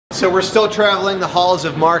so we're still traveling the halls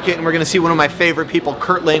of market, and we're going to see one of my favorite people,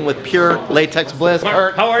 Kurt Ling with Pure Latex Bliss.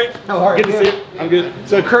 Kurt, how are you? How are you? Good to see you. I'm good.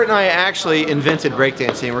 So Kurt and I actually invented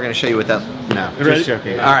breakdancing, and we're going to show you what that. No, just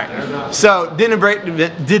joking. All right. So did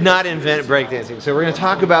not invent breakdancing. So we're going to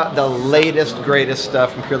talk about the latest, greatest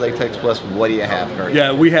stuff from Pure Latex Bliss. What do you have, Kurt?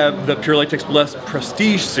 Yeah, we have the Pure Latex Bliss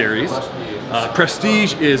Prestige series.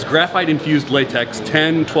 Prestige is graphite-infused latex,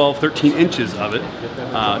 10, 12, 13 inches of it.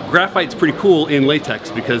 Graphite's pretty cool in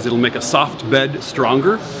latex because it'll make a soft bed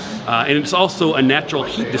stronger, and it's also a natural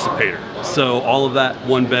heat dissipator. So all of that,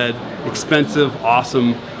 one bed, expensive,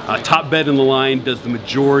 awesome. Top bed in the line does the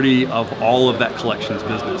majority of all of that collection's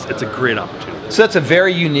business. It's a great opportunity. So that's a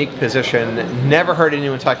very unique position. Never heard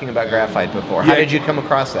anyone talking about graphite before. How did you come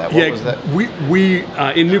across that? What was that? We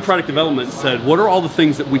in new product development said, what are all the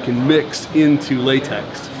things that we can mix into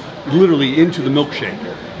latex, literally into the milkshake?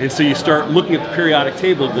 And so you start looking at the periodic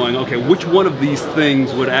table going, okay, which one of these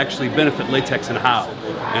things would actually benefit latex and how?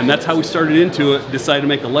 And that's how we started into it, decided to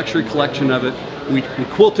make a luxury collection of it. We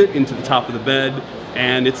quilt it into the top of the bed,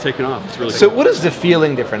 and it's taken off. It's really So cool. What is the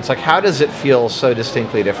feeling difference? Like, how does it feel so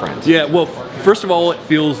distinctly different? Yeah, well, first of all, it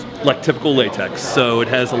feels like typical latex, so it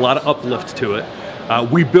has a lot of uplift to it.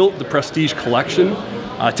 We built the Prestige collection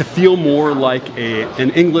to feel more like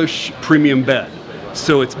an English premium bed.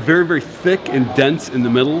 So it's very, very thick and dense in the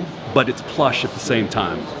middle, but it's plush at the same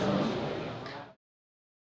time.